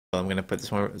I'm gonna put this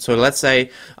one. So let's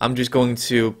say I'm just going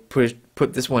to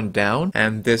put this one down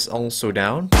and this also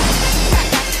down.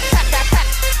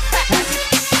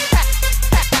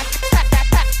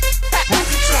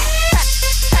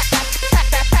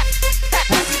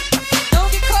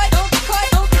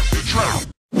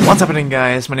 What's happening,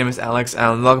 guys? My name is Alex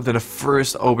and welcome to the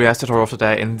first OBS tutorial of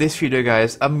today. In this video,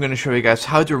 guys, I'm going to show you guys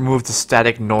how to remove the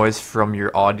static noise from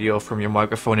your audio, from your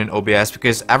microphone in OBS,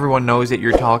 because everyone knows that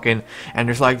you're talking and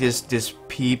there's like this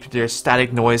peep, there's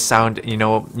static noise sound, you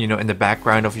know, in the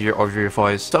background of your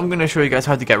voice. So I'm going to show you guys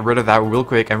how to get rid of that real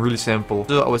quick and really simple.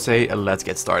 So I would say let's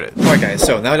get started. Alright guys,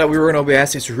 so now that we were in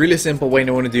OBS, it's really simple what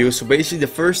you want to do. So basically the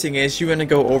first thing is you're going to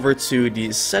go over to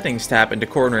the settings tab in the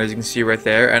corner, as you can see right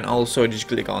there, and also just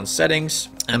click on settings.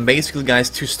 And basically, guys,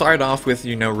 to start off with,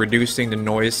 reducing the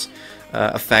noise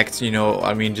effect,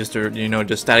 just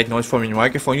the static noise from your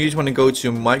microphone, you just want to go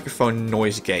to microphone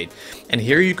noise gate, and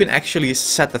here you can actually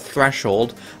set the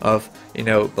threshold of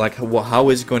how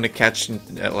it's going to catch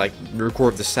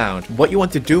record the sound. What you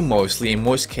want to do mostly in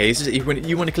most cases,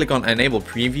 you want to click on enable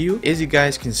preview. As you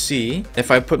guys can see,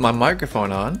 if I put my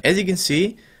microphone on, as you can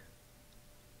see,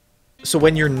 so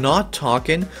when you're not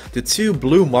talking, the two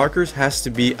blue markers has to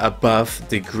be above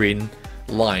the green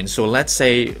line. So let's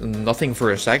say nothing for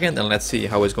a second and let's see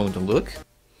how it's going to look.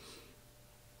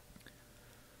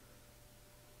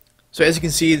 So as you can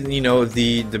see,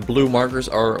 the blue markers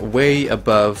are way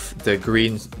above the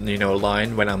green,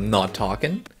 line when I'm not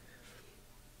talking.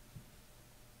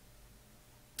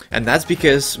 And that's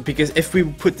because if we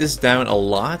put this down a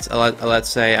lot, let's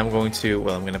say I'm going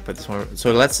to put this one.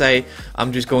 So let's say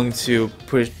I'm just going to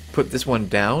put this one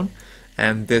down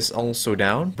and this also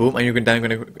down. Boom, and you're going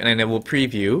to enable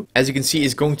preview. As you can see,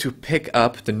 it's going to pick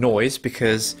up the noise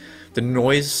because the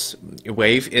noise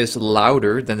wave is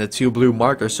louder than the two blue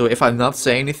markers. So if I'm not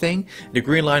saying anything, the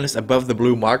green line is above the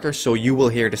blue marker, so you will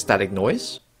hear the static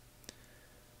noise.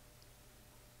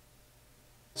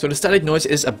 So the static noise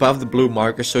is above the blue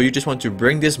marker, so you just want to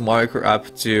bring this marker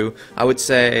up to, I would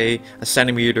say, a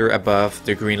centimeter above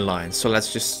the green line. So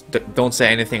let's just, don't say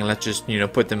anything, let's just,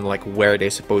 put them like where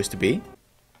they're supposed to be.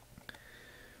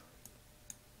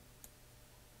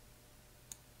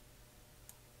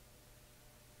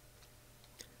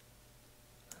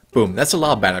 Boom, that's a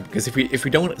lot better, because if we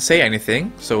don't say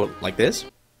anything, so like this,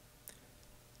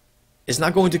 it's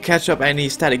not going to catch up any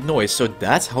static noise. So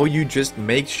that's how you just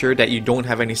make sure that you don't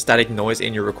have any static noise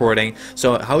in your recording.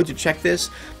 So how to check this?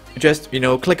 Just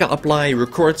click on apply,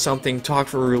 record something, talk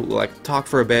for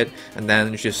a bit, and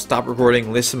then just stop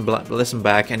recording, listen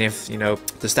back, and if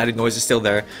the static noise is still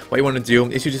there, what you want to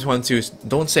do is you just want to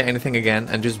don't say anything again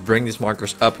and just bring these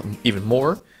markers up even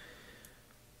more.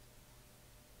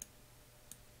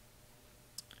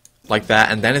 Like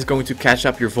that, and then it's going to catch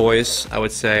up your voice, I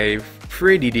would say,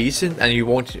 pretty decent, and you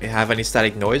won't have any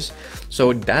static noise.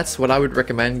 So that's what I would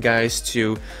recommend, guys,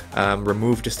 to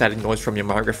remove the static noise from your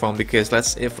microphone, because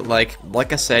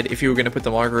like I said, if you were gonna put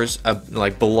the markers up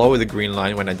like below the green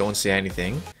line when I don't say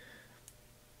anything,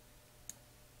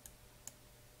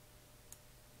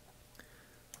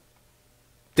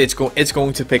 it's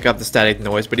going to pick up the static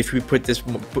noise. But if you put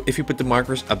the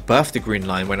markers above the green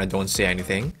line when I don't say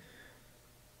anything,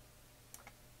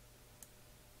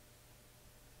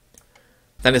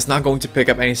 then it's not going to pick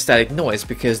up any static noise,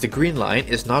 because the green line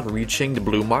is not reaching the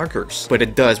blue markers. But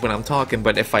it does when I'm talking.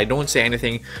 But if I don't say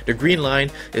anything, the green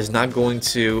line is not going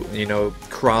to,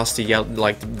 cross the yellow,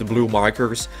 the blue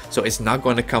markers. So it's not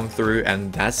going to come through,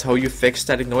 and that's how you fix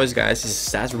static noise,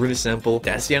 guys. That's really simple.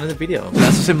 That's the end of the video.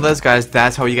 That's as simple as, guys.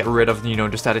 That's how you get rid of,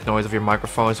 the static noise of your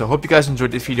microphone. So I hope you guys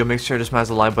enjoyed this video. Make sure to smash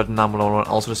the like button down below, and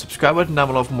also the subscribe button down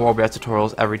below for more OBS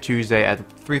tutorials every Tuesday at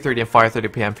 3:30 and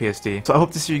 5:30 p.m. PST. So I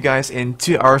hope to see you guys in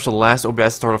 2 hours, the last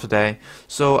OBS tutorial of the day.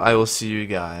 So I will see you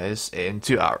guys in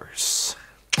 2 hours.